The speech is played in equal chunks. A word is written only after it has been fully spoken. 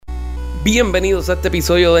Bienvenidos a este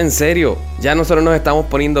episodio de En Serio. Ya nosotros nos estamos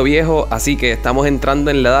poniendo viejos, así que estamos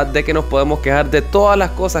entrando en la edad de que nos podemos quejar de todas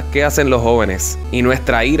las cosas que hacen los jóvenes. Y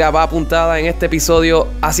nuestra ira va apuntada en este episodio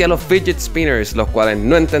hacia los fidget spinners, los cuales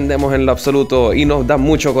no entendemos en lo absoluto y nos da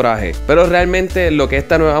mucho coraje. Pero realmente lo que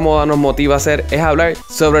esta nueva moda nos motiva a hacer es hablar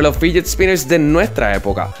sobre los fidget spinners de nuestra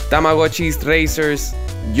época. Tamagotchis, racers,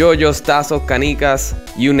 yoyos, tazos, canicas,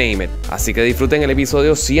 you name it. Así que disfruten el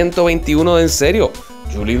episodio 121 de En Serio.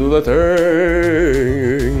 Julie do the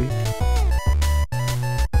thing.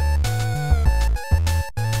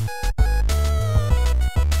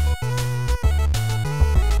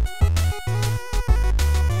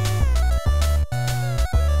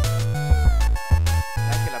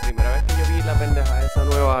 ¿Sabes que la primera vez que yo vi la pendeja esa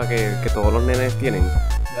nueva que todos los nenes tienen?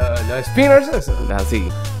 Los spinners, eso. Así.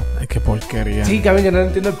 Ay, qué porquería. Sí, Kevin, yo no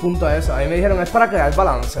entiendo el punto de eso. A mí me dijeron, es para crear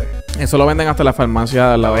balance. Eso lo venden hasta la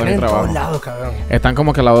farmacia al lado de mi En trabajo. todos lados, cabrón. Están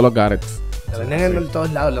como que al lado de los Garrets. Lo venden en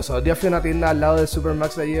todos lados. Los otros días fui a una tienda al lado de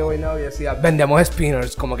Supermax de allí de Guaynabo y decía, vendemos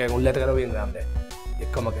spinners, como que en un letrero bien grande. Y es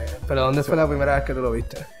como que, ¿pero dónde fue la primera vez que tú lo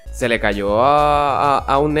viste? Se le cayó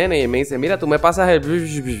a un nene y me dice, mira, tú me pasas el...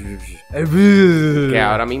 que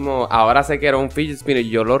ahora sé que era un fidget spinner.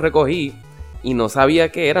 Yo lo recogí y no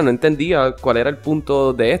sabía qué era, no entendía cuál era el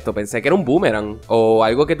punto de esto. Pensé que era un boomerang o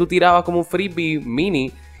algo que tú tirabas como un frisbee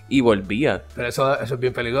mini y volvía. Pero eso es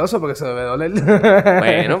bien peligroso porque se debe doler.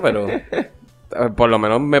 Bueno, pero por lo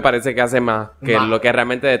menos me parece que hace más que lo que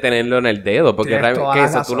realmente de tenerlo en el dedo. Porque Tienes toda la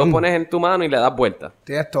tú lo razón. pones en tu mano y le das vuelta.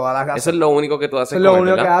 Tienes todas las Eso es lo único que tú haces. Eso es lo con él,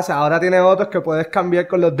 único que ¿verdad? hace. Ahora tiene otros que puedes cambiar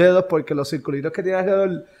con los dedos porque los circulitos que tiene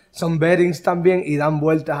alrededor son bearings también y dan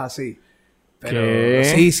vueltas así. Pero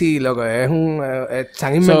 ¿Qué? sí, lo que es un... se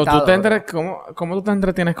han So, inventado. ¿Cómo tú te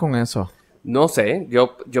entretienes con eso? No sé,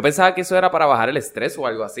 yo pensaba que eso era para bajar el estrés o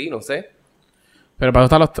algo así, no sé. Pero para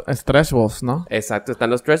eso están los stress balls, ¿no? Exacto,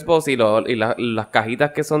 están los stress balls y las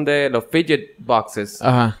cajitas que son de los fidget boxes.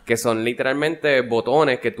 Ajá. Que son literalmente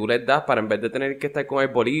botones que tú les das para en vez de tener que estar con el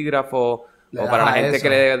bolígrafo Le o para la das a gente eso.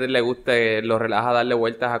 que le guste, lo relaja darle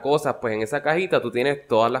vueltas a cosas, pues en esa cajita tú tienes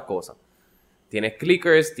todas las cosas. Tienes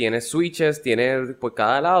clickers, tienes switches, tienes por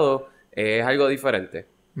cada lado es algo diferente.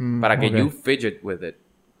 Para que ok. you fidget with it.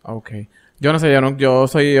 Ok. Yo no sé, yo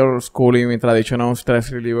soy old school y mi traditional stress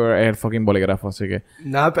reliever es el fucking bolígrafo, así que...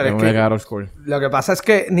 No, pero yo es me voy a quedar que old school. lo que pasa es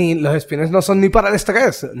que ni los spinners no son ni para el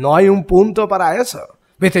estrés. No hay un punto para eso.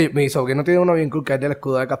 Viste, mi sobrino tiene uno bien cool que es del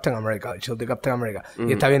escudo de Captain America, el shield de Captain America.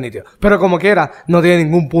 Y está bien nítido. Pero como quiera, no tiene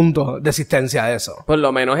ningún punto de existencia de eso. Por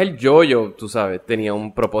lo menos el yo-yo, tú sabes, tenía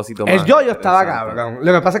un propósito más. El yo-yo estaba interesante. cabrón.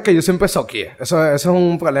 Lo que pasa es que yo siempre soqué. Eso es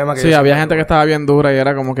un problema que Sí, yo había siempre gente que estaba bien dura y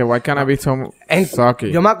era como que, why can't I be so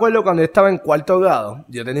sucky? Yo me acuerdo cuando yo estaba en cuarto grado,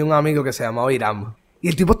 yo tenía un amigo que se llamaba Irán. Y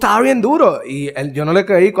el tipo estaba bien duro. Y yo no le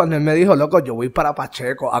creí cuando él me dijo, loco, yo voy para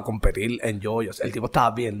Pacheco a competir en yoyos. El tipo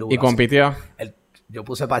estaba bien duro. Y compitió. Yo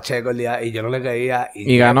puse Pacheco el día y yo no le creía.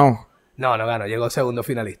 Y ganó. No ganó. Llegó segundo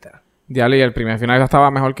finalista. Diablo, y el primer final estaba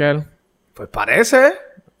mejor que él. Pues parece.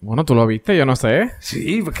 Bueno, tú lo viste, yo no sé.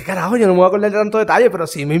 Sí, pues qué carajo, yo no me voy a acordar de tanto detalle, pero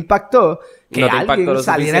sí me impactó que No te impactó alguien lo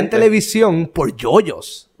saliera en suficiente. televisión por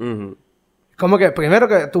yoyos. Ujú. Como que primero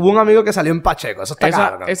que tuvo un amigo que salió en Pacheco. Eso está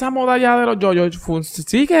cabrón. Esa moda ya de los yoyos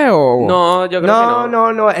 ¿sigue o...? No, yo creo que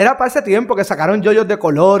no. No. Era para ese tiempo que sacaron yoyos de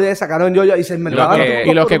colores, sacaron yoyos y se inventaban que- los Y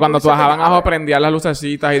trucos los que con cuando dulce tú bajaban pegado. abajo prendían las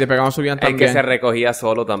lucecitas y de pegaban subían El también. que se recogía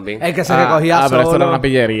solo también. El que se recogía pero eso solo. era una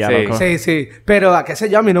pillería, Sí. loco. Sí. Pero, qué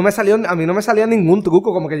sé yo, a mí no me salía ningún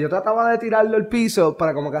truco. Como que yo trataba de tirarlo al piso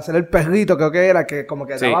para como que hacer el perrito, creo que era, que como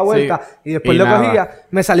que Sí, daba vuelta y después Y lo nada. cogía.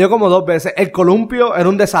 Me salió como 2 veces. El columpio era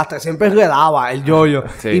un desastre. Siempre enredaba el yoyo.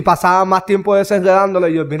 Sí. Y pasaba más tiempo desenredándolo.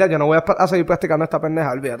 Y yo, mira, yo no voy a seguir practicando esta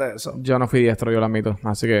pendeja. Olvídate de eso. Yo no fui diestro, yo lo admito.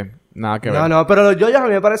 Así que nada que ver. No, pero los yoyos a mí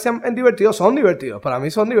me parecían divertidos. Son divertidos. Para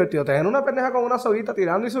mí son divertidos. Tener una pendeja con una soguita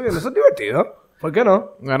tirando y subiendo. Eso es divertido. ¿Por qué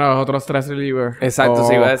no? Bueno, es otro stress reliever. Exacto, O-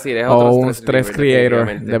 sí iba a decir, es o otro un stress stress reliever, creator,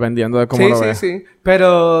 definitivamente. dependiendo de cómo lo ves. Sí.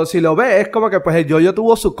 Pero si lo ves, es como que pues el yoyo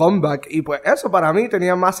tuvo su comeback. Y pues eso para mí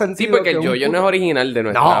tenía más Sí, sentido. porque el que un yo-yo no es original de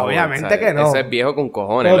nuestra No, época, obviamente ¿sabes? que no. Ese es viejo con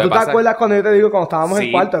cojones. Pero Lo tú que te pasa- acuerdas cuando yo te digo, cuando estábamos en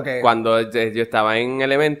Sí, cuarto, que cuando yo estaba en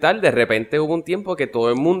elemental, de repente hubo un tiempo que todo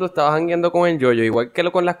el mundo estaba jangueando con el yo-yo, igual que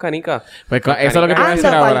lo con las canicas. Pues eso es lo que te voy a decir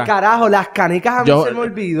anda pa'l ahora. carajo, las canicas a mí se me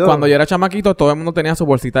olvidó. Cuando yo era chamaquito, todo el mundo tenía su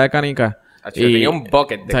bolsita de canica. Yo tenía un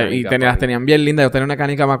bucket de o sea, canicas, y las papi. tenían bien lindas. Yo tenía una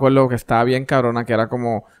canica, me acuerdo, que estaba bien cabrona, que era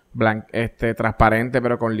como transparente,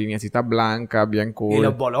 pero con lineecitas blancas, bien cool. Y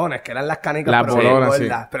los bolones, que eran las canicas, Las pero bolonas, bien sí.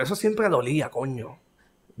 gordas. Pero eso siempre dolía, coño.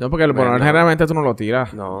 No, porque el bolón Bueno. generalmente tú no lo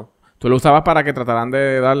tiras. No. Tú lo usabas para que trataran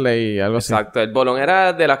de darle y algo así. Exacto, el bolón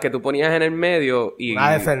era de las que tú ponías en el medio y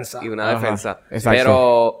Una defensa. Y una Ajá, defensa. exacto.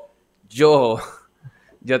 Pero yo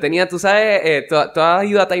Yo tenía, tú sabes, ¿tú has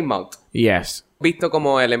ido a Time Out? Yes. Visto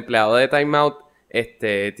como el empleado de Time Out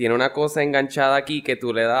tiene una cosa enganchada aquí que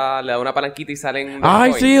tú le das una palanquita y salen... Ay,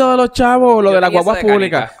 coins. sí, lo de los chavos, lo Yo de las tenía guaguas eso de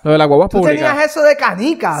públicas. canica. Lo de las guaguas Tú públicas. tenías eso de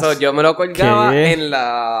canicas. So, yo me lo colgaba ¿Qué? en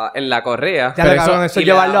la correa. Ya Pero lo cabrón, eso- eso y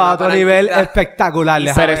le llevarlo daba a una otro nivel palanquita. espectacular.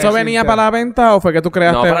 ¿Pero déjame eso venía decirte. para la venta o fue que tú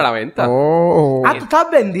creaste? No, para la venta. Oh. Ah, ¿tú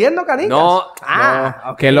estabas vendiendo canicas? No, Ah,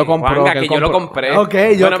 ok. ¿Quién lo compró? Juanga, ¿Quién que yo lo compró? compré.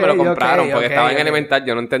 Ok, bueno, me lo ok, compraron ok, porque ok, estaba en ok. elemental.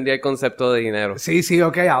 Yo no entendía el concepto de dinero. Sí, sí,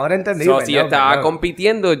 ok, ahora entendí. So, si yo perdón, estaba perdón.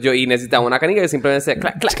 compitiendo y necesitaba una canica, yo simplemente decía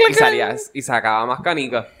clac, clac, y salía y sacaba más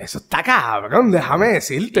canicas. Eso está cabrón, déjame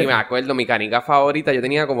decirte. Y me acuerdo, mi canica favorita, yo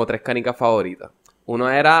tenía como 3 canicas favoritas. Uno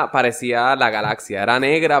parecía la galaxia, era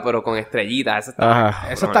negra pero con estrellitas. Eso estaba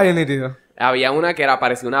Ajá. Eso está bien nítido. Había una que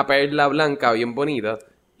parecía una perla blanca bien bonita.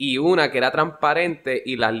 Y una que era transparente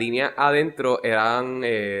y las líneas adentro eran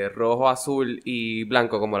rojo, azul y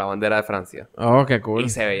blanco como la bandera de Francia. Oh, qué cool. Y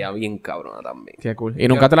se veía bien cabrona también. Qué cool. Y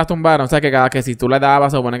nunca te las tumbaron. O sea, que si tú le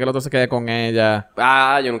dabas, se supone que el otro se quede con ella.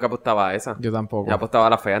 Ah, yo nunca apostaba a esa. Yo tampoco. Yo apostaba a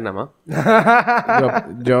las feas nada más.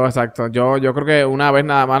 Exacto. Yo creo que una vez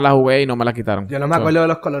nada más la jugué y no me la quitaron. Yo no me acuerdo de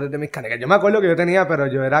los colores de mis canicas. Yo me acuerdo que yo tenía, pero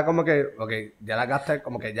yo era como que, ok, ya las gasté,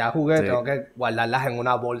 como que ya jugué, Sí. tengo que guardarlas en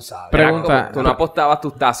una bolsa. Pero- Era Pregunta. como- tú no apostabas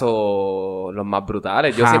tus tazos los más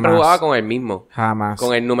brutales. Yo siempre Jamás. jugaba con el mismo. Jamás.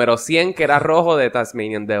 Con el número 100 que era rojo de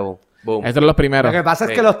Tasmanian Devil. Boom. Estos son los Lo primeros. que pasa es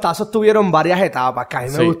Sí. que los tazos tuvieron varias etapas, que a mí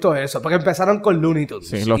me Sí. gustó eso, porque empezaron con Looney Tunes.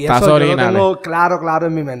 Sí, los y eso tazos yo originales. lo tengo claro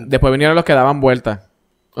en mi mente. Después vinieron los que daban vueltas.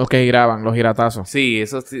 Los que giraban, los giratazos. Sí,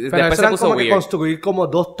 eso sí. Pero Después eso se eran puso como que weird. construir como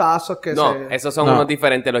dos tazos que No, se... esos son No. unos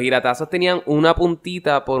diferentes. Los giratazos tenían una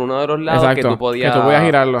puntita por uno de los lados Exacto. que tú podías...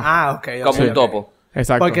 girarlo. Ah, ok. Como ok, un ok. topo.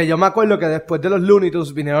 Exacto. Porque yo me acuerdo que después de los Looney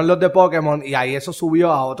Tunes vinieron los de Pokémon y ahí eso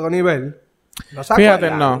subió a otro nivel. ¿No se Fíjate,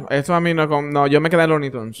 acuerdan? no. Eso a mí no... No, yo me quedé en Looney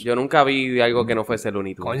Tunes. Yo nunca vi algo que no fuese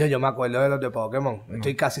Looney Tunes. Coño, yo me acuerdo de los de Pokémon.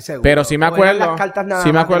 Estoy casi seguro. Pero sí me O eran acuerdo... las cartas nada Sí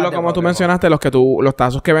me más de acuerdo las de como tú Pokémon. mencionaste, los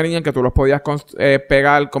tazos que venían, que tú los podías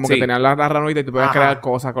pegar, como que Sí. tenían la ranurita y tú podías Ajá. crear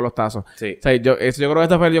cosas con los tazos. Sí. O sea, yo creo que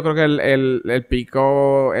este fue el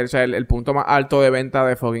pico, o sea, el punto más alto de venta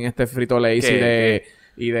de fucking Frito Lays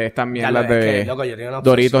y de estas Ya mierdas lo- es de que, loco, yo tenía una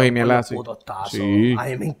Doritos obsesión y con mierda los así. putos tazos. Sí. A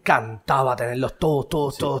mí me encantaba tenerlos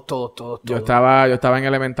todos. Yo estaba en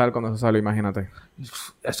Elemental cuando eso salió, imagínate.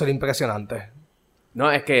 Eso era impresionante. No,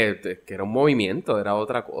 es que era un movimiento, era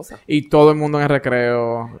otra cosa. Y todo el mundo en el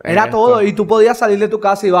recreo. Era esto. todo. Y tú podías salir de tu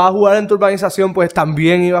casa y ibas a jugar en tu urbanización, pues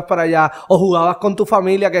también ibas para allá. O jugabas con tu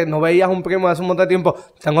familia que no veías un primo de hace un montón de tiempo.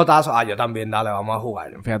 Tengo tazos. Ah, yo también, dale, vamos a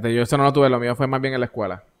jugar. Fíjate, yo eso no lo tuve, lo mío fue más bien en la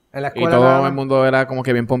escuela. En la Y escuela nada todo más. el mundo era como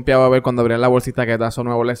que bien pompeado a ver cuando abrían la bolsita que tazo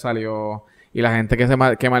nuevo les salió. Y la gente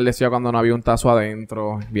que maldecía cuando no había un tazo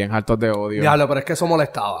adentro. Bien hartos de odio. Diablo, pero es que eso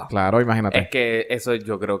molestaba. Claro, imagínate. Es que eso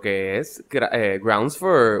yo creo que es grounds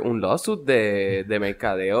for un lawsuit de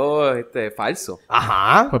mercadeo falso.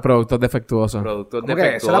 Ajá. Fue productos defectuosos. Productos Como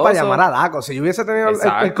que eso era para llamar a Daco. Si yo hubiese tenido el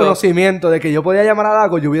Exacto. conocimiento de que yo podía llamar a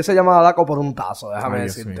Daco, yo hubiese llamado a Daco por un tazo, déjame Ay,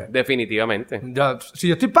 Dios decirte. mío. Definitivamente. Si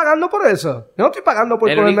yo estoy pagando por eso, yo no estoy pagando por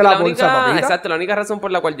El ponerme único- la bolsa, papita. Exacto, la única razón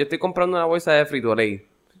por la cual yo estoy comprando una bolsa de Frito-Lay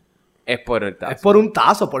es por el tazo. Es por un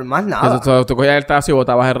tazo, por más nada. Tú cogías el tazo y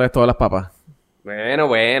botabas el resto de las papas. Bueno,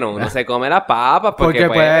 uno se come las papas porque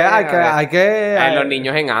Porque pues hay que los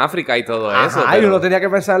niños en África y todo eso. Ajá, y pero- uno tenía que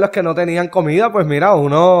pensar en los que no tenían comida, pues mira,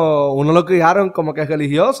 uno lo criaron como que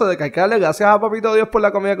religioso, de que hay que darle gracias a papito Dios por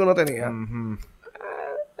la comida que uno tenía. ¿No?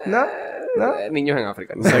 ¿No? Niños en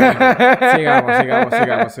África. Sigamos.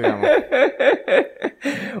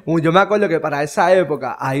 Yo me acuerdo que para esa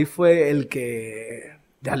época, ahí fue el que...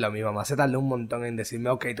 Ya mi mamá se tardó un montón en decirme,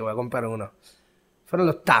 ok, te voy a comprar uno. Fueron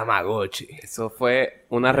los Tamagotchi. Eso fue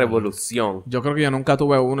una revolución. Yo creo que yo nunca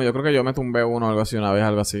tuve uno. Yo creo que yo me tumbé uno algo así una vez,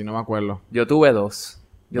 algo así. No me acuerdo. Yo tuve 2.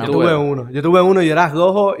 Yo tuve uno y era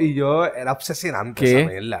rojo y yo era obsesionante esa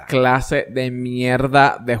 ¿Qué mierda. clase de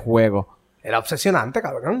mierda de juego? Era obsesionante,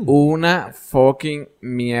 cabrón. Una fucking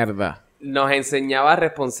mierda. Nos enseñaba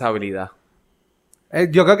responsabilidad.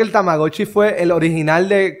 Yo creo que el Tamagotchi fue el original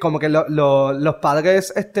de como que los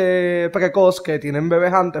padres precoz que tienen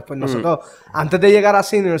bebés antes, pues nosotros, antes de llegar a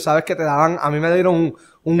senior, sabes que te daban, a mí me dieron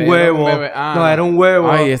un Era huevo. un bebé. Ah. No, era un huevo.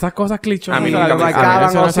 Ay, esas cosas clichés. A mí O sea, nunca lo me marcaban,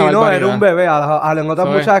 Eso o es si esa no, era barbaridad. un bebé. En otras Eso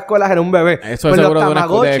es- muchas escuelas era un bebé. Eso es Pues seguro los de una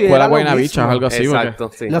Tamagotchi escuela era lo Buenavicha o mismo. algo así. porque-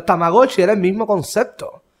 Exacto, sí. Los Tamagotchi era el mismo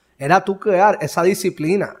concepto. Era tú crear esa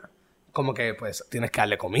disciplina. Como que, pues, tienes que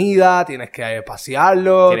darle comida, tienes que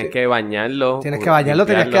pasearlo. Tienes que bañarlo. Tienes que bañarlo,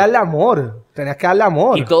 tienes que limpiarlo. darle amor. Tenías que darle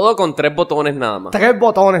amor. Y todo con 3 botones nada más. 3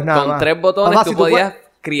 botones nada Con más. 3 botones Papá, tú si podías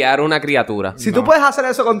criar una criatura. Si tú puedes hacer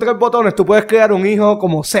eso con 3 botones, tú puedes crear un hijo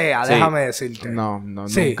como sea, Sí. déjame decirte. No,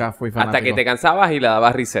 Sí. nunca fui fanático. Hasta que te cansabas y le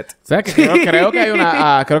dabas reset. O sea, que creo que hay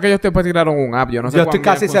una... creo que ellos después tiraron un app. Yo no sé Yo estoy cuán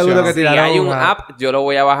bien casi seguro funciona. que Si tiraron hay un una- app, yo lo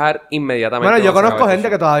voy a bajar inmediatamente. Bueno, yo cuando se conozco acabe gente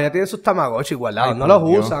este que todavía tiene sus Tamagotchi guardados. Ay, No por los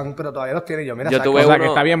Dios. usan, pero todavía los tienen. Yo, mira, Yo ¿sabes tuve O sea, qué? que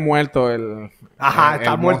uno- está bien muerto el... Ajá, el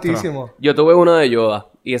está monstruo. muertísimo. Yo tuve uno de Yoda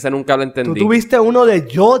y ese nunca lo Tú entendí. tuviste uno de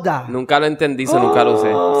Yoda. Nunca lo entendí, eso nunca lo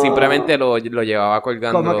usé. Simplemente lo llevaba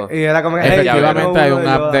colgando. Como que- y era como que, hey, Efectivamente yo quiero hay uno un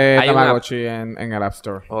app Yoda. de Hay un app. Tamagotchi en el App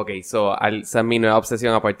Store. Ok, esa es mi nueva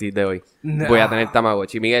obsesión a partir de hoy. Nah. Voy a tener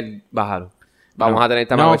Tamagotchi. Miguel, bájalo. Vamos a tener No,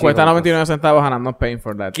 Tamagotchi. cuesta juntos. 99 centavos and I'm not paying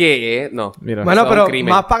for that. ¿Qué? No. Mira. Bueno, Eso es pero un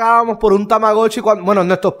crimen. más pagábamos por un Tamagotchi cuando... Bueno,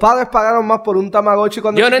 nuestros padres pagaron más por un Tamagotchi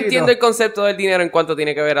cuando Yo no chiquitos. entiendo el concepto del dinero en cuanto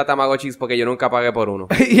tiene que ver a Tamagotchis porque yo nunca pagué por uno.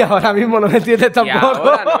 Y ahora mismo no lo entiendes Y tampoco.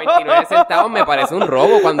 ahora 99 centavos me parece un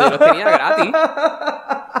robo cuando yo los tenía gratis.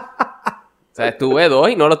 O sea, estuve 2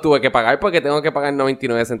 y no los tuve que pagar porque tengo que pagar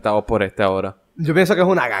 99 centavos por este ahora. Yo pienso que es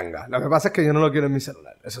una ganga. Lo que pasa es que yo no lo quiero en mi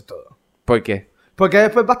celular. Eso es todo. ¿Por qué? Porque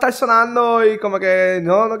después va a estar sonando y como que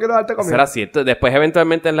no quiero darte Eso comida. era cierto. Después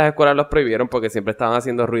eventualmente en las escuelas los prohibieron porque siempre estaban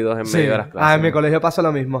haciendo ruidos en Sí. medio de las clases. En mi colegio pasó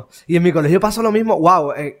lo mismo. Y en mi colegio pasó lo mismo.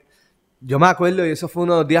 Wow. Yo me acuerdo y eso fue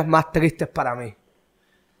uno de los días más tristes para mí.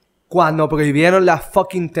 Cuando prohibieron la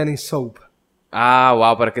fucking tennis soap. Ah,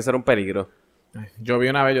 wow, pero es que eso era un peligro. Yo vi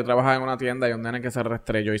una vez, yo trabajaba en una tienda y un nene que se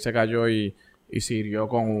restrelló y se cayó y sirvió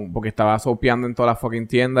porque estaba sopeando en toda la fucking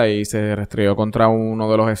tienda y se restrelló contra uno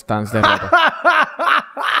de los stands de ropa.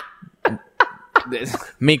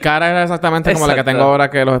 Mi cara era exactamente como la que Exacto. tengo ahora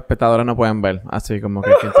que los espectadores no pueden ver. Así como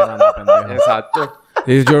que ¿quién te manda, pendejo? Exacto.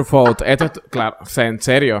 This is your fault. Esto es... Claro, o sea, en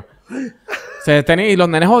serio. Y los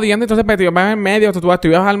nenes jodiendo, entonces metidos en medio. Tú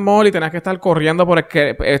ibas al mall y tenías que estar corriendo por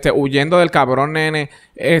huyendo del cabrón nene,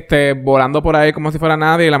 volando por ahí como si fuera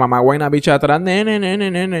nadie. Y la mamá guayna bicha atrás,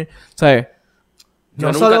 nene. ¿Sabes? Yo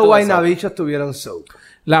No nunca solo tuve guaynabichos tuvieron soap.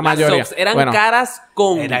 La Las mayoría. soaps eran Bueno, caras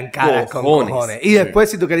con Eran caras con cojones. cojones. Y después,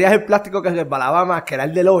 si tú querías el plástico que resbalaba más, que era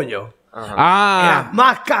el del hoyo, Ah. era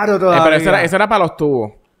más caro todavía. Pero ese era para los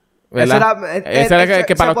tubos. ¿Verdad? Ese era- Ese era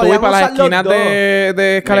que para se los tubos y podían para las usar los esquinas dos.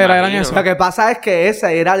 de escalera Me eran imagino. eso. Lo que pasa es que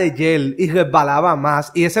ese era de gel y resbalaba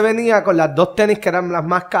más. Y ese venía con las 2 tenis que eran las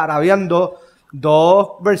más caras. Habían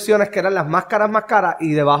dos versiones que eran las más caras.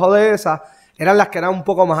 Y debajo de esas eran las que eran un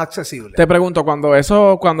poco más accesibles. Te pregunto, cuando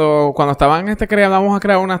estaban creando, vamos a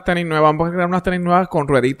crear unas tenis nuevas, vamos a crear unas tenis nuevas con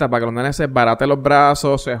rueditas para que los nenes se baraten los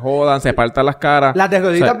brazos, se jodan, se partan las caras. Las de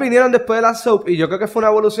rueditas O sea, vinieron después de las soap y yo creo que fue una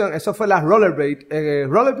evolución. Eso fue las rollerblade.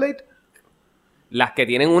 ¿Rollerblade? Las que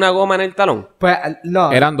tienen una goma en el talón. Pues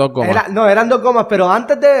no. Eran 2 gomas. Eran 2 gomas, pero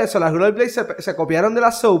antes de eso, las rollerblades se copiaron de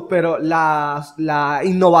las soap, pero la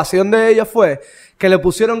innovación de ellos fue que le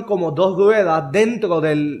pusieron como 2 ruedas dentro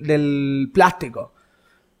del plástico.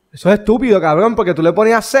 Eso es estúpido, cabrón, porque tú le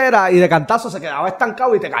ponías cera y de cantazo se quedaba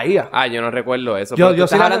estancado y te caía. Ah, yo no recuerdo eso. Yo- Pero tú yo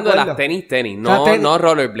sí estás las hablando de las recuerdo. tenis, O sea, no, tenis- no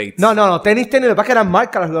rollerblades. No, tenis, lo que pasa es que eran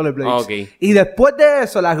marcas las rollerblades. Ok. Y después de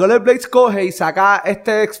eso, las rollerblades coge y saca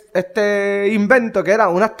este invento que eran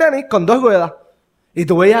unas tenis con 2 ruedas. Y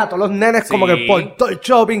tú veías a todos los nenes como Sí. que por todo el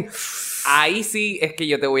shopping. Ahí sí es que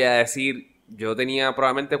yo te voy a decir, yo tenía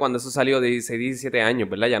probablemente cuando eso salió 16, 17 años,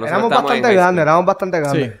 ¿verdad? Ya no Éramos bastante grandes, éramos bastante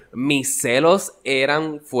grandes. Sí. Mis celos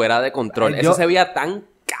eran fuera de control. Yo- Eso se veía tan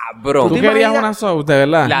cabrón. ¿Tú te querías imaginas? una soap, de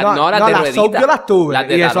verdad? No, las de las ruedita. soap yo las tuve. Las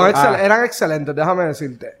de y talón. eran excelentes, déjame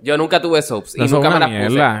decirte. Yo nunca tuve soaps y Eso nunca es me una las mierda,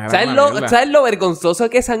 puse. era ¿Sabes una lo, mierda. ¿Sabes lo vergonzoso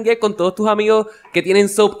que es sanguear con todos tus amigos que tienen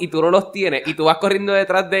soap y tú no los tienes? Y tú vas corriendo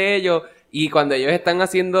detrás de ellos y cuando ellos están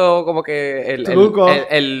haciendo como que Truco.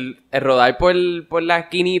 el rodar por la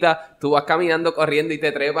esquinita, tú vas caminando, corriendo y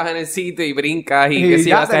te trepas en el sitio y brincas y Y que si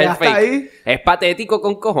ya vas a te hacer quedaste fake. ahí. Es patético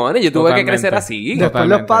con cojones. Yo tuve que Totalmente. crecer así. Después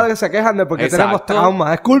Totalmente. los padres se quejan de porque Exacto. tenemos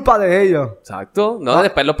traumas. Es culpa de ellos. Exacto. No,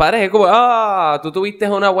 después los padres es como, tú tuviste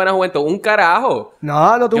una buena juventud. Un carajo.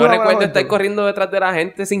 No tuve Yo una recuerdo buena estar juventud. corriendo detrás de la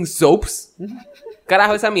gente sin soaps.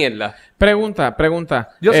 Carajo esa mierda. Pregunta.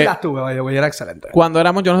 Yo sí las tuve, vaya, güey, era excelente. Cuando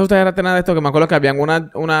éramos, yo no sé si ustedes tenían de esto, que me acuerdo que habían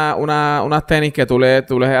unas tenis que tú les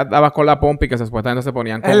dabas con la pompa y que supuestamente se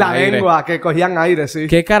ponían con En la aire. lengua, que cogían aire, sí.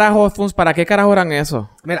 ¿Para qué carajo eran eso?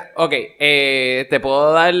 Mira, Ok, te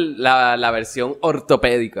puedo dar la versión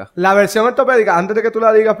ortopédica. la versión ortopédica, antes de que tú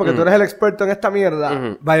la digas, porque tú eres el experto en esta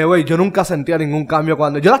mierda, vaya, güey, yo nunca sentía ningún cambio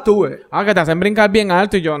cuando... Yo las tuve. Ah, que te hacen brincar bien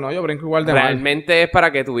alto y yo brinco igual de mal. Realmente es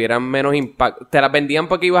para que tuvieran menos impacto. Te las vendían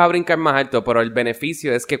porque ibas a brincar más alto, pero el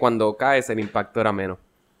beneficio es que cuando caes el impacto era menos.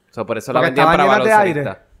 Por eso la Porque vendían para estaban llenas de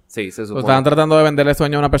baloncelistas. Sí, se O supone. estaban tratando de venderle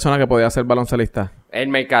sueño a una persona que podía ser baloncelista. El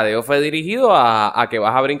mercadeo fue dirigido a que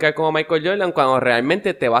vas a brincar como Michael Jordan cuando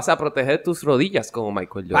realmente te vas a proteger tus rodillas como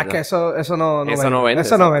Michael Jordan. Es que eso no Eso no vende,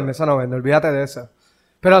 Eso no exacto. vende, eso no vende. Olvídate de eso.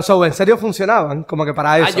 Pero, ¿en serio funcionaban? Como que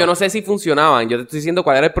para eso. Yo no sé si funcionaban. Yo te estoy diciendo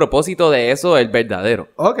cuál era el propósito de eso, el verdadero.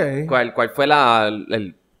 Ok. ¿Cuál fue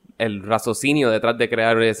el raciocinio detrás de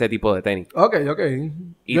crear ese tipo de tenis? Ok.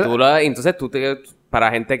 Y entonces para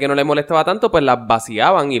gente que no le molestaba tanto, pues las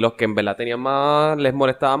vaciaban y los que en verdad tenían más, les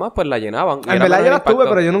molestaba más, pues la llenaban. Y En era verdad menos yo las tuve, impacto.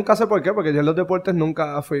 pero yo nunca sé por qué, porque yo en los deportes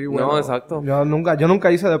nunca fui bueno. No, exacto. Yo nunca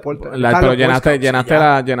hice deporte. Pero Están los llenaste Boy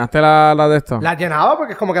la de esto. Scouts, las llenaba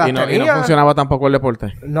porque es como que las Y no tenía. funcionaba tampoco el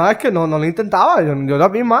deporte. No, es que no lo intentaba. Yo era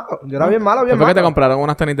bien malo. Yo era bien malo, bien Fue porque te malo. compraron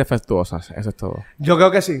unas tenis defectuosas. Eso es todo. Yo creo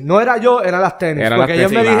que sí. No era yo, eran las tenis. Eran Porque las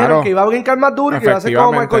ellos tenis, me dijeron claro. que iba a brincar más duro y que iba a ser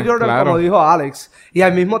como Michael Efectivamente, Jordan, claro. como dijo Alex. Y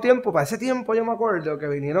al mismo tiempo, para ese tiempo yo me acuerdo que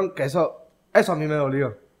vinieron, que eso a mí me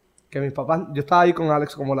dolió. Que mis papás, yo estaba ahí con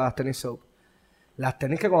Alex como las tenis soap. Las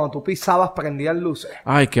tenis que cuando tú pisabas prendían luces.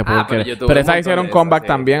 Ay, qué pero porquería. yo tuve Pero un esas montón hicieron de esas, comeback sí.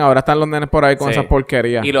 también. Ahora están los nenes por ahí con Sí. esas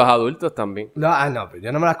porquerías. Y los adultos también. No, pero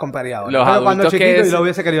yo no me las compraría ahora. Los Pero cuando adultos chiquito que yo lo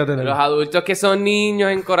hubiese querido tener. Los adultos que son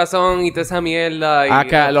niños en corazón y toda esa mierda.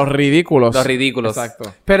 Y Los ridículos. Los ridículos.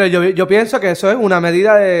 Exacto. Pero yo pienso que eso es una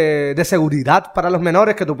medida de seguridad para los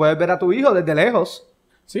menores, que tú puedes ver a tu hijo desde lejos.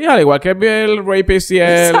 Sí, al igual que el rapist y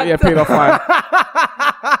el pedophile.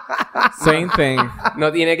 Same thing.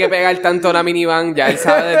 No tiene que pegar tanto la minivan. Ya él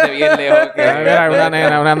sabe desde bien lejos que... Mira,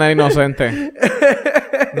 una nena inocente.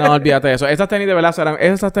 No, olvídate de eso. Esas tenis de verdad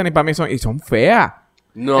esas tenis para mí son feas.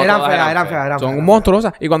 No, eran todas feas, eran feas. Son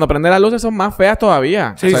monstruosas. Y cuando prenden las luces son más feas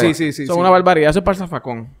todavía. Sí, sí. Son una barbaridad. Eso es para el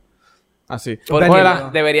zafacón. Así. Porque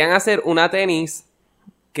Entiendo. deberían hacer una tenis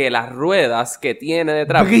que las ruedas que tiene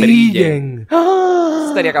detrás brillen. Brillen. Eso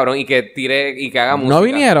estaría cabrón. Y que tire y que haga música. ¿No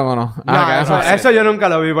vinieron o no? No, eso yo nunca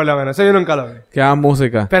lo vi, por lo menos. Eso yo nunca lo vi. Que hagan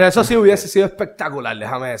música. Pero eso sí hubiese sido espectacular,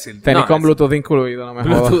 déjame decirte. Tenis No, con es- Bluetooth incluido, no me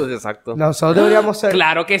jodas. Bluetooth, exacto. Nosotros deberíamos ser...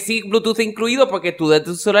 Claro que sí, Bluetooth incluido, porque tú desde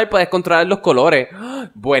tu celular puedes controlar los colores. ¡Ah!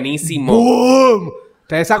 Buenísimo. ¡Boom!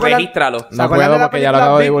 ¿Ustedes se acuerdan? Regístralo. ¿Se No acuerdan puedo de la porque ya lo película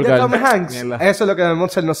acabo de Big divulgar. Tom Hanks? Mierda. Eso es lo que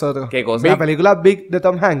debemos ser nosotros. ¿Qué cosa? La película Big de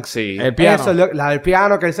Tom Hanks. Sí. El piano. Eso es la del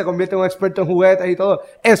piano, que él se convierte en un experto en juguetes y todo.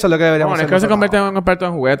 Eso es lo que deberíamos Bueno, es ser que él se nosotros. convierte en un experto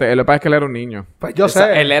en juguetes. Lo que pasa es que él era un niño. Pues yo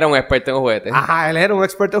sé. Él era un experto en juguetes. Ajá, él era un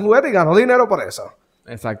experto en juguetes y ganó dinero por eso.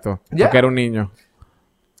 Exacto. Ya. Porque era un niño.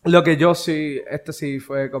 Lo que yo sí, sí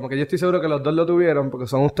fue como que yo estoy seguro que los dos lo tuvieron porque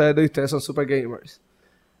son ustedes dos y ustedes son super gamers.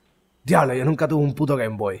 Diablo, yo nunca tuve un puto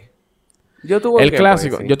Game Boy. Yo tuve El un Game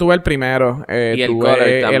clásico. Boy, sí. Yo tuve el primero. Y el tuve Color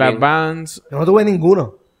el también. Advance. Yo no tuve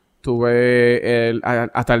ninguno. Tuve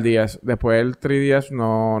hasta el 10. Después el 3DS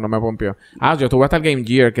no me pompió. Yo tuve hasta el Game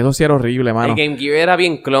Gear, que eso sí era horrible, mano. El Game Gear era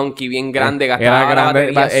bien clunky, bien grande, gastaba Era la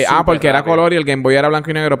grande. batería Porque era súper color y el Game Boy era blanco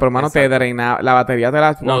y negro. Pero, hermano, te drenaba. La batería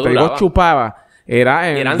cuando te digo duraba. chupaba. Era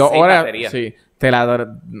Y en eran 2 6 horas. baterías. Sí. Te la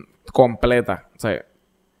completa. O sea,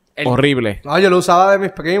 horrible. No, yo lo usaba de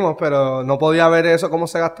mis primos, pero no podía ver eso cómo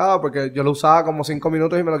se gastaba porque yo lo usaba como 5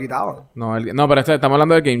 minutos y me lo quitaban. No, pero estamos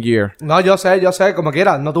hablando del Game Gear. No, yo sé, como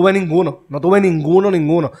quiera. No tuve ninguno. No tuve ninguno.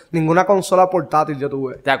 Ninguna consola portátil yo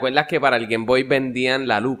tuve. ¿Te acuerdas que para el Game Boy vendían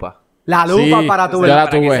la lupa? La lupa Sí, para tu yo la Para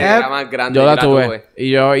que tuve. se viera más grande, Yo la tuve.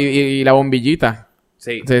 Y la bombillita.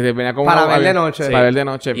 Sí. Se venía como Para una- ver de noche. Para ver de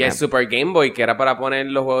noche. Y el Super Game Boy, que era para poner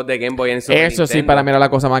los juegos de Game Boy en Super Eso sí, Nintendo. para mí era la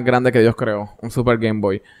cosa más grande que Dios creó. Un Super Game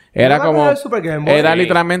Boy. Yo Era me acuerdo como... del Super Game Boy. Era Sí.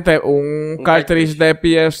 literalmente un cartridge de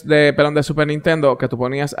de Super Nintendo que tú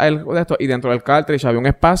ponías de esto y dentro del cartridge había un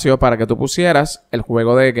espacio para que tú pusieras el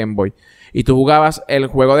juego de Game Boy. Y tú jugabas el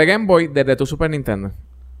juego de Game Boy desde tu Super Nintendo.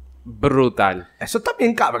 Brutal. Eso está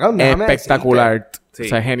bien cabrón. déjame Espectacular. Sí. O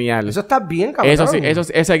sea, genial. decirte. Eso está bien cabrón. Eso sí,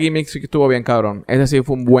 ese gimmick sí que estuvo bien cabrón. Ese sí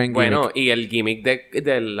fue un buen gimmick. Bueno, y el gimmick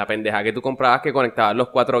de la pendeja que tú comprabas que conectabas los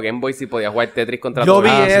 4 Game Boys y podías jugar Tetris contra Yo tu vi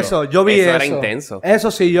brazo. eso, yo vi eso. Eso era intenso. Eso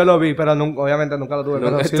sí, yo lo vi, pero obviamente nunca lo tuve.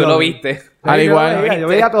 No, pero sí tú lo vi. viste. Sí, Al yo igual- lo veía. Yo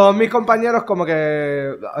veía a todos mis compañeros como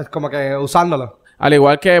que usándolo. Al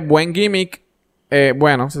igual que buen gimmick,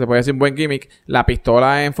 bueno, si se puede decir buen gimmick, la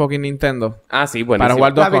pistola en fucking Nintendo. Ah, sí, bueno. Para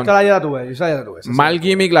jugar La dos con... pistola yo la tuve, yo ya la tuve. eso sí. Mal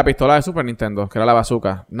gimmick, la pistola de Super Nintendo, que era la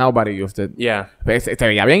bazooka. Nobody used it. Yeah. Te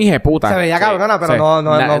veía bien hijeputa. Se veía Sí. cabrona, pero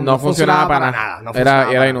Sí. no funcionaba para nada. No Era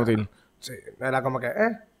funcionaba para inútil. nada. Sí, era como que,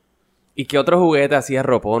 ¿Y qué otro juguete así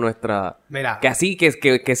arropó nuestra...? Mira. Que así,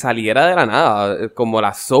 que saliera de la nada. Como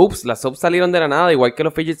las soaps. Las soaps salieron de la nada, igual que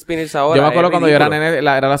los fidget spinners ahora. Yo me acuerdo Es cuando yo era ridículo.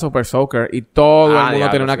 nene, era la Super Soaker. Y todo el mundo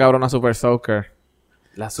diablo, tenía una sí. cabrona Super Soaker.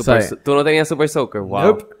 La super... Sí. ¿Tú no tenías Super Soaker? Wow.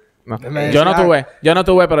 Nope. No. Me Yo no decían-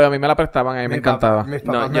 tuve, pero a mí me la prestaban, a mí me Mis encantaba. Mis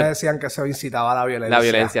papás No, me yo- decían que eso incitaba a la violencia. La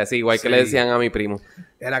violencia, sí. Igual que le decían a mi primo.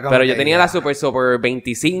 Era como Pero yo que tenía ya. la Super Soaker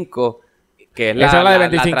 25, que es la Esa es la de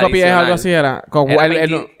 25 pies, tradicional. algo así era. Con Era el-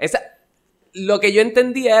 20 lo que yo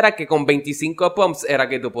entendía era que con 25 pumps era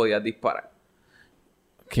que tú podías disparar.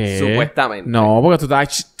 ¿Qué? Supuestamente. No, porque tú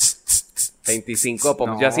estabas... 25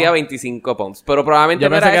 pumps. No. Yo hacía 25 pumps. Pero probablemente Yo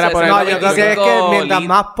no pensé era que era eso, por eso el- No, era yo creo que es que 25 mientras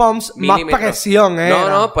más pumps, más milímetros. presión era.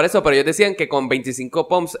 No, por eso. Pero ellos decían que con 25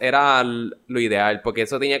 pumps era lo ideal. Porque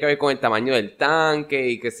eso tenía que ver con el tamaño del tanque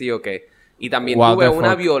y qué sí o qué. Y también What tuve the una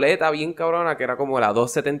fuck. violeta bien cabrona que era como la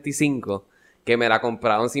 275. Que me la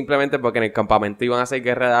compraron simplemente porque en el campamento iban a hacer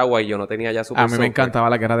guerra de agua y yo no tenía ya Super A mí me Soaker. encantaba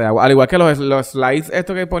la guerra de agua. Al igual que los slides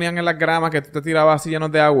estos que ponían en las gramas que tú te tirabas así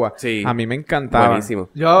llenos de agua. Sí. A mí me encantaba. Buenísimo.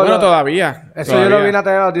 Bueno, todavía. Eso yo lo todavía. vine a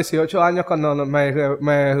tener a los 18 años cuando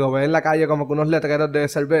me robé en la calle como que unos letreros de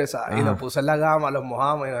cerveza y los puse en la gama, los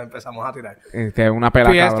mojamos y nos empezamos a tirar. Que es una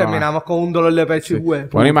pela Y cabrona. terminamos con un dolor de pecho y huevo.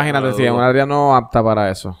 Bueno, imagínate, si en un área no apta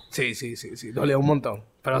para eso. Sí, dolía un montón.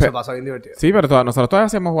 Pero se pasó bien divertido. Sí, pero nosotros todavía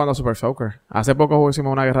hacemos jugando Super Soaker. Hace poco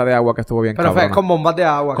hicimos una guerra de agua que estuvo bien Pero fue cabrona. con bombas de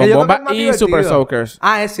agua. Con que yo creo que bombas es más y divertido. Super Soakers.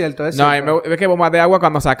 Ah, es cierto, es No, a mí cierto. es que bombas de agua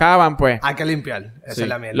cuando se acaban, pues... Hay que limpiar. Esa Sí. es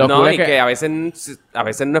la mierda. Lo No, cool y es que- que a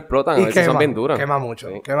veces no explotan. A Y veces son bien duras. quema mucho,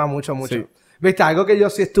 Sí. quema mucho. Sí. Viste, algo que yo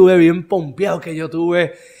sí estuve bien pompeado que yo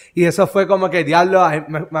tuve. Y eso fue como que, diablo, ay,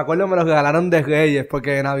 me acuerdo me los regalaron de Reyes.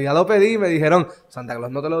 Porque en Navidad lo pedí y me dijeron, Santa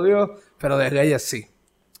Claus no te lo dio, pero de Reyes sí.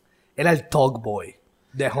 Era el Talk Boy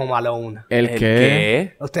de Home Alone. ¿El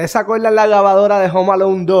qué? ¿Ustedes se acuerdan la grabadora de Home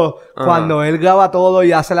Alone 2? Ajá. Cuando él graba todo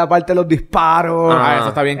y hace la parte de los disparos. Ah, eso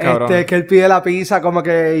está bien cabrón. Que él pide la pizza como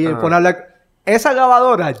que... Y él pone a hablar. Esa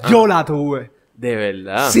grabadora yo la tuve. De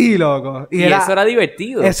verdad. Sí, loco. Y eso era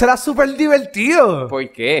divertido. Eso era súper divertido.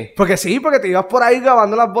 ¿Por qué? Porque sí, porque te ibas por ahí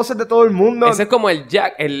grabando las voces de todo el mundo. Ese es como el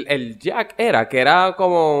jack. El jack era, que era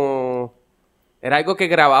como... Era algo que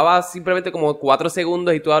grababa simplemente como 4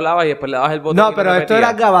 segundos y tú hablabas y después le dabas el botón. No, y pero esto repetía.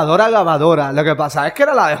 era grabadora. Lo que pasa es que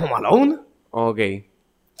era la de Home Alone. Ok.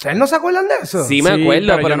 ¿Ustedes no se acuerdan de eso? Sí, me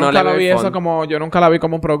acuerdo, pero yo no nunca le lo vi veo el eso fondo. como... Yo nunca la vi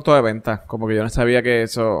como un producto de venta. Como que yo no sabía que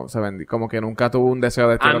eso se vendía. Como que nunca tuve un deseo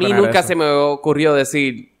de A quiero mí tener nunca eso. se me ocurrió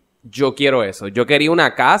decir, yo quiero eso. Yo quería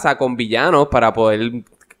una casa con villanos para poder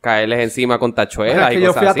caerles encima con tachuelas Bueno, es y que yo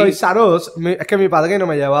cosas fui a así. Toys R Us. Es que mi padrino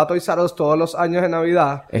me llevaba a Toys R Us todos los años en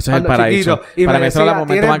Navidad. Eso es el cuando paraíso. chiquito, y Para me mí eso era el decía,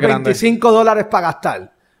 momento tienes más grande. $25 para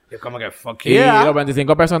gastar. Y es como que, fuck Y yeah. los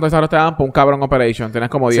 25 pesos entonces ahora te dan por un cabrón operation. Tienes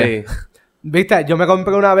como 10. Sí. Viste, yo me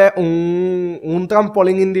compré una vez un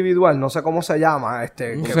trampolín individual. No sé cómo se llama.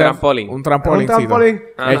 Un O sea, trampolín. Un Un trampolín. trampolín.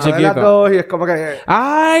 Ajá. El Una de las chiquito. dos, y es como que...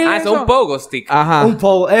 ¡Ay! Ah, eso es un pogo stick. Ajá. Un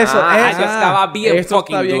pole. Eso, Eso estaba bien Eso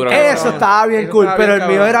fucking está bien duro. cabrón. Eso estaba bien Eso cool, estaba pero bien el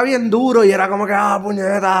mío cabrón. era bien duro y era como que,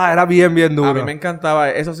 puñeta, era bien duro. A mí me encantaba.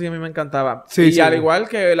 Eso sí, a mí me encantaba. Sí, y sí. al igual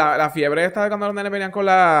que la fiebre esta de cuando los nenes venían con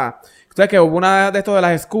la... O sea, que hubo una de esto de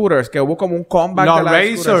las scooters. Que hubo como un comeback Los de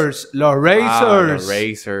las scooters. Los Ah, Racers. los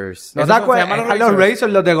Racers. ¿No Esos te se acuerdas? llaman los Eran los Racers.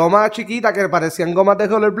 Racers, los de goma chiquita que parecían gomas de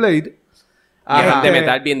rollerblade. Que eran Ajá. de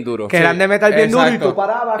metal bien duro. Que eran de metal bien duro y Exacto. tú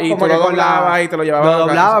parabas Y como tú que lo con la- doblabas y te lo llevabas Lo a la casa.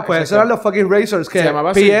 doblabas, pues esos Exacto. eran los fucking Racers que Se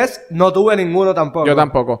llamaba así. PS no tuve ninguno tampoco. Yo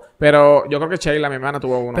tampoco. Pero yo creo que Sheila, mi hermana,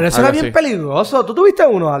 tuvo uno. Pero eso algo era bien así. peligroso. ¿Tú tuviste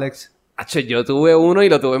uno, Alex? Acho, yo tuve uno y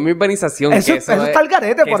lo tuve en mi urbanización. Eso que está al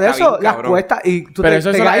garete, que por está eso bien las cabrón. cuestas y tú Pero te,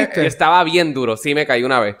 eso te es la- caíste. Yo estaba bien duro. Sí, me caí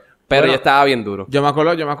una vez. Pero Bueno, yo estaba bien duro. Yo me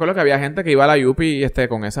acuerdo que había gente que iba a la Yupi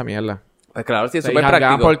con esa mierda. Pues claro, sí, es Se súper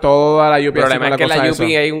jangaban práctico. por todo a la Yupi. El así problema con es que cosa la esa.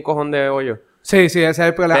 Yupi hay un cojón de hoyo. Sí, ese es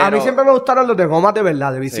el problema. A mí Pero- siempre me gustaron los de gomas de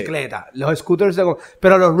verdad, de bicicleta. Los scooters de goma.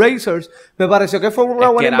 Pero los Racers me pareció que fue una Es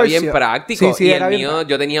que buena era inversión. bien práctico. Sí, sí, y era el bien mío,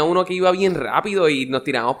 yo tenía uno que iba bien rápido y nos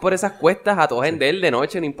tirábamos por esas cuestas a todos en él de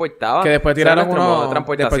noche, no importaba. Que después Ese era tiraron nuestro modo de uno.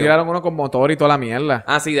 transportación. Después tiraron uno con motor y toda la mierda.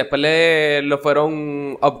 Ah, sí, después lo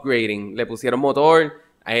fueron upgrading. Le pusieron motor.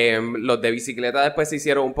 Los de bicicleta después se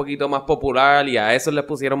hicieron un poquito más popular y a esos les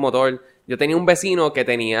pusieron motor. Yo tenía un vecino que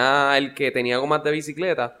tenía gomas de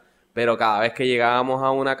bicicleta, pero cada vez que llegábamos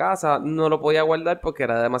a una casa no lo podía guardar porque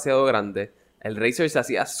era demasiado grande. El Racer se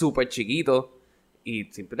hacía súper chiquito y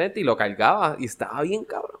simplemente lo cargaba y estaba bien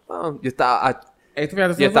cabrón. Yo estaba...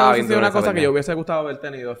 Fíjate, Yo estaba eso viendo es una esa cosa que pendeja. yo hubiese gustado haber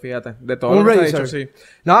tenido, fíjate. De todo Un lo que se ha Racer. dicho, sí.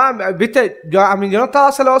 No, viste, yo no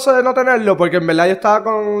estaba celoso de no tenerlo porque en verdad yo estaba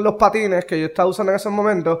con los patines que yo estaba usando en esos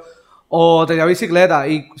momentos o tenía bicicleta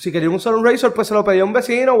y si quería usar un Racer pues se lo pedía a un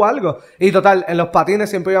vecino o algo. Y total, en los patines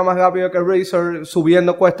siempre iba más rápido que el Racer,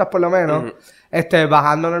 subiendo cuestas por lo menos.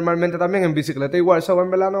 Bajando normalmente también en bicicleta igual, eso en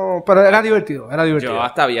verdad no... Pero era divertido. Yo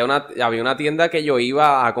hasta había una tienda que yo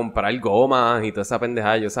iba a comprar gomas y toda esa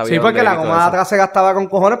pendejada. Yo sabía Sí, dónde porque ir la y todo goma de eso. atrás se gastaba con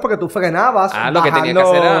cojones porque tú frenabas. Ah, lo que tenía que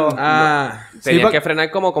hacer era... Ah, Tenías porque- que frenar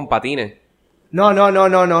como con patines. No.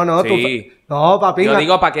 Sí. No, papi. Yo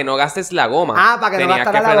digo para que no gastes la goma. Para que no Tenías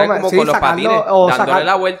gastara que la frenar goma. como Sí, con los sacando- patines, o dándole sacar-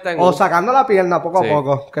 la vuelta en O U. sacando la pierna poco Sí. a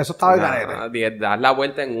poco. Que eso estaba el garete. Das la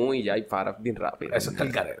vuelta en U y ya y paras bien rápido. Eso está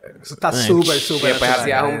el garete. Eso está súper, Y súper. después súper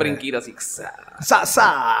hacías un garete. brinquito así.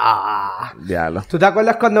 ¡Sa! Diablo. ¿Tú te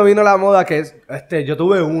acuerdas cuando vino la moda que yo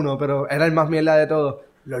tuve uno, pero era el más mierda de todos?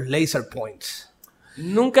 Los laser points.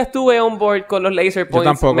 Nunca estuve on board con los laser points.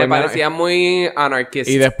 tampoco, Me hermano. parecía muy anarchist.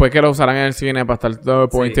 Y después que lo usaran en el cine para estar todo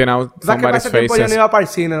pointing out ¿Sabes que para somebody's ese tiempo yo no faces. iba para el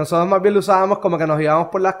cine? Nosotros más bien lo usábamos como que nos íbamos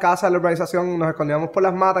por las casas de la urbanización, nos escondíamos por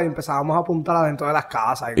las matas y empezábamos a apuntar adentro de las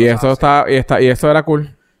casas. Y cosas esto así. y esto era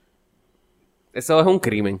cool. Eso es un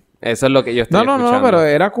crimen. Eso es lo que yo estoy No, escuchando. pero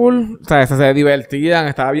era cool. O sea, se divertían,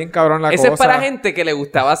 estaba bien cabrón la Eso cosa. es para gente que le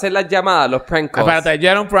gustaba hacer las llamadas, los prank calls. Espérate,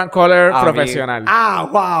 yo era un prank caller A mí- profesional.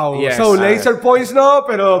 Wow. Yes. So, laser points no,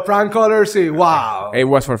 pero prank callers sí. Wow. It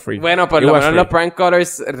was for free. Bueno, por It lo was menos free. los prank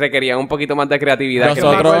callers requerían un poquito más de creatividad. que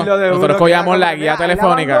Nosotros- Me acuerdo de nosotros uno que cogíamos era como la que, guía "Mira,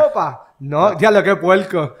 telefónica". ¿lavan ropa? No, diablo, qué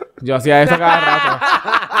puerco. Yo hacía eso cada rato.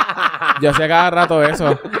 Yo hacía cada rato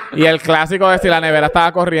eso. Y el clásico de si la nevera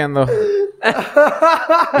estaba corriendo.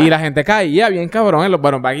 Y la gente caía bien cabrón.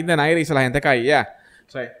 Bueno, back in the 90s la gente caía.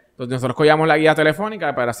 O sea, entonces nosotros cogíamos la guía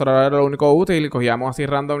telefónica, para eso era lo único útil, y cogíamos así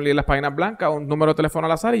randomly las páginas blancas, un número de teléfono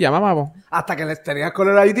al azar y llamábamos. Hasta que les tenías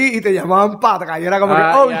caller ID y te llamaban para atrás. Y era como que,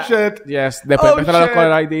 oh Yeah. shit. Yes. Después Oh, empezaron los shit.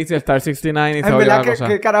 caller IDs y el Star 69 y se En oía verdad, la cosa.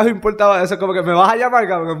 ¿qué carajo importaba eso? Como que me vas a llamar,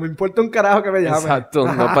 cabrón. Me importa un carajo que me llames. Exacto.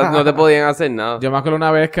 No te podían hacer nada. Yo me acuerdo una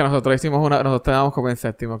vez que nosotros nosotros estábamos como en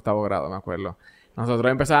séptimo, octavo grado, me acuerdo.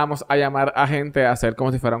 Nosotros empezábamos a llamar a gente a hacer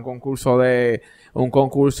como si fuera un concurso de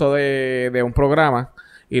un programa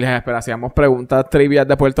y les hacíamos preguntas trivias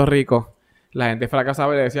de Puerto Rico. La gente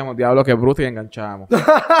fracasaba y le decíamos, diablo, qué bruto, y enganchábamos.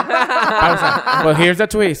 Pausa. But here's the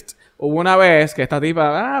twist. Hubo una vez que esta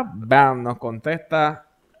tipa, bam, nos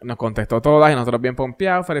contestó todas y nosotros bien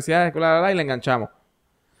pompeados, felicidades, y le enganchamos.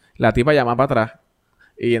 La tipa llama para atrás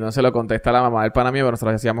y entonces lo contesta la mamá del pana mío, pero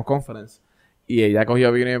nosotros hacíamos conference. Y ella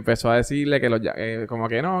vino y empezó a decirle que como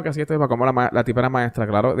que no, que así esto, como la tipa era maestra,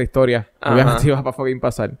 claro, de historia. Ajá. Obviamente iba para fucking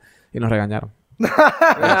pasar. Y nos regañaron.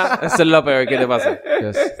 Eso es lo peor que te pasó.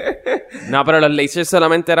 Yes. No, pero los lasers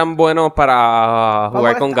solamente eran buenos para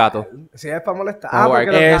jugar con gatos. Sí, es para molestar. Para jugar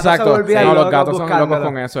porque los gatos se Exacto. volvían No, los locos gatos son locos buscándolo.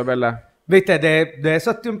 con eso, es verdad. Viste, de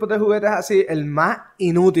esos tiempos de juguetes así, el más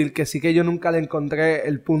inútil, que sí que yo nunca le encontré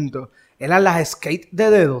el punto, eran las skate de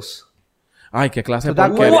dedos. Ay, qué clase ¿Tú de te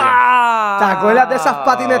porquería. acuerdas? ¿Te acuerdas de esas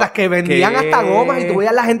patinetas que vendían ¿Qué? hasta gomas y tú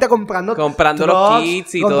veías la gente comprando Comprando los trucks,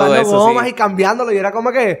 kits y todo comprando eso, gomas sí. y cambiándolo y era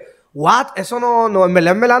como que, what? Eso no, en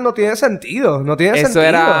verdad no tiene sentido. No tiene Eso sentido.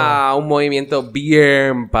 era un movimiento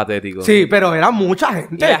bien patético. Sí, pero era mucha Y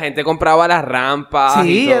gente. la gente compraba las rampas. y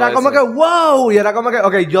Sí, todo era como eso. que wow. Y era como que,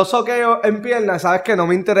 ok, yo soqueo en piernas, sabes que no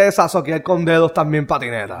me interesa soquear con dedos también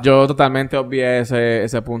patineta. Yo totalmente obvié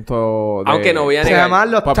ese punto de... Aunque no voy a Se negar.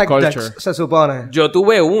 llamaban los pop tech culture. decks, se supone. Yo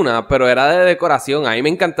tuve una, pero era de decoración. A mí me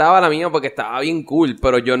encantaba la mía porque estaba bien cool,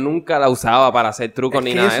 pero yo nunca la usaba para hacer trucos Es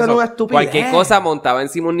ni que nada de eso eso. era una estupidez. Cualquier cosa montaba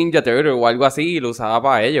encima un Ninja Turtle o algo así y lo usaba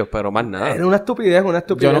para ellos, pero más nada. Era una estupidez, una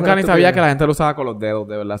estupidez. Yo nunca una ni estupidez. sabía que la gente lo usaba con los dedos,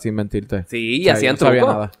 de verdad, sin mentirte. Sí, y O sea, hacían yo no sabía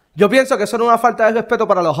trucos. nada. Yo pienso que eso era una falta de respeto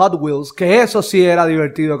para los Hot Wheels, que eso sí era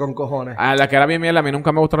divertido con cojones. A la que era bien mierda, a mí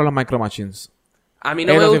nunca me gustaron los Micro Machines. A mí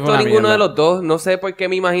no Eso me sí gustó fue una ninguno mierda. de los dos. No sé por qué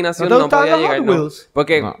mi imaginación ¿No te no gustaban podía los llegar. Hot No. Wheels?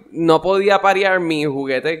 Porque No. no podía parear mis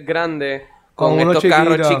juguetes grandes Con con unos estos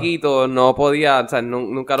carros chiquitos. chiquitos. No podía, o sea,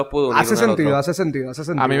 nunca los pude unir Hace uno al sentido, otro. hace sentido, hace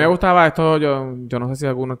sentido. A mí me gustaba esto, yo no sé si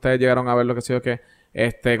algunos de ustedes llegaron a ver lo que sé yo que,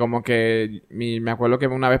 como que, me acuerdo que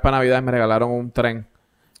una vez para Navidad me regalaron un tren.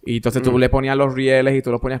 Y entonces tú le ponías los rieles y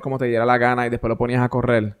tú los ponías como te diera la gana y después lo ponías a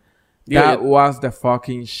correr. Digo, That yo- was the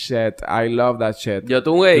fucking shit. I love that shit. Yo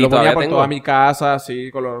tuve y lo ponía todavía por tengo. toda mi casa, así,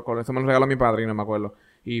 con eso me lo regaló mi padrino, me acuerdo.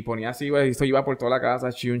 Y ponía así, güey, y eso iba por toda la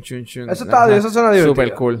casa, chun, chun, chun. Eso estaba bien, eso suena divertido.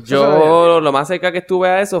 Super cool. Eso suena Yo lo más cerca que estuve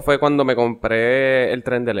a eso fue cuando me compré el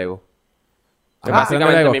tren de Lego. El tren de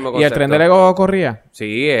básicamente el Lego. mismo ¿Y el concepto. tren de Lego corría?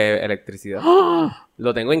 Sí, electricidad.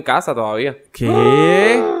 Lo tengo en casa todavía.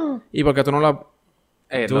 ¿Qué? ¿Y por qué tú no lo...?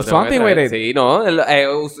 Do lo tengo que something traer. with it. Sí, no.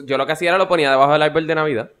 Yo lo que hacía era lo ponía debajo del árbol de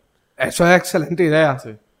Navidad. Eso es excelente idea.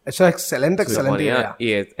 Sí. Eso es excelente, Lo excelente ponía idea.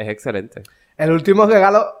 y es excelente. El último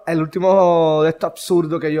regalo, el último de esto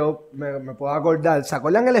absurdo que yo me puedo acordar. ¿Se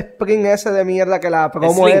acuerdan el Spring ese de mierda que la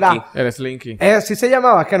promo Slinky. era? El Slinky. Sí se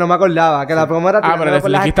llamaba, es que no me acordaba. Que la promo era Ah, pero el tirándolo por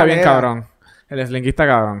las Slinky está bien escaleras. cabrón. El Slinky está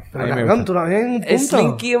cabrón. Pero A mí me cabrón, gusta. tú no habías un El punto.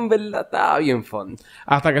 Slinky en verdad estaba bien fun.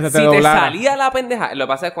 Hasta que se te Si te doblara. salía la pendeja, lo que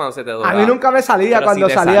pasa es cuando se te doblaba. A mí nunca me salía Pero cuando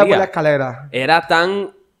si te salía por la escalera. Era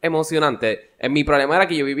tan emocionante. Mi problema era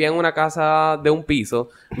que yo vivía en una casa de un piso.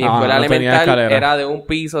 Mi Ah, escuela no tenía elemental escalera. era de un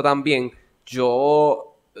piso también.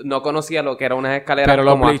 yo no conocía lo que eran unas escaleras. Pero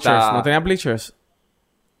los como bleachers, hasta... ¿no tenían bleachers?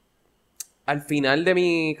 Al final de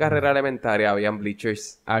mi carrera elementaria habían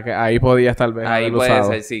bleachers. Ahí podías tal vez Ahí haberlo puede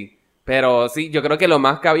usado. ser, sí. Pero sí, yo creo que lo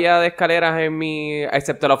más que había de escaleras en mi...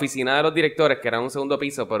 Excepto la oficina de los directores, que era un segundo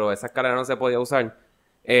piso, pero esa escalera no se podía usar.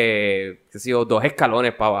 Qué sé yo, 2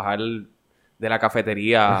 escalones para bajar de la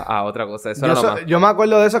cafetería a otra cosa. Eso era lo más. Yo me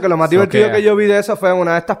acuerdo de eso, que lo más divertido que yo vi de eso fue en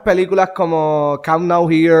una de estas películas como Come Now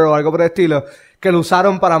Here o algo por el estilo, que lo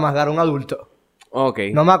usaron para mazgar a un adulto. Ok.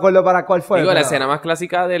 No me acuerdo para cuál fue. Digo, pero... la escena más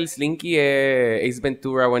clásica del Slinky es Ace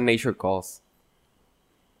Ventura When Nature Calls.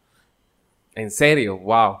 En serio,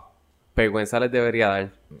 wow. Vergüenza les debería dar.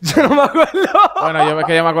 Yo no me acuerdo. Bueno, yo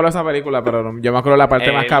me acuerdo de esa película, pero yo me acuerdo la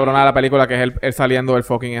parte más cabrona de la película, que es él saliendo del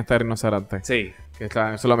fucking rinoceronte. Sí. Que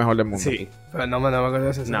eso es lo mejor del mundo. Sí. Pero no me acuerdo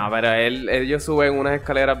de eso. No, pero ellos suben unas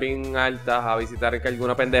escaleras bien altas a visitar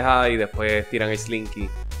alguna pendejada y después tiran el Slinky.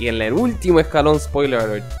 Y en el último escalón, spoiler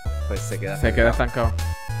alert, pues se queda estancado.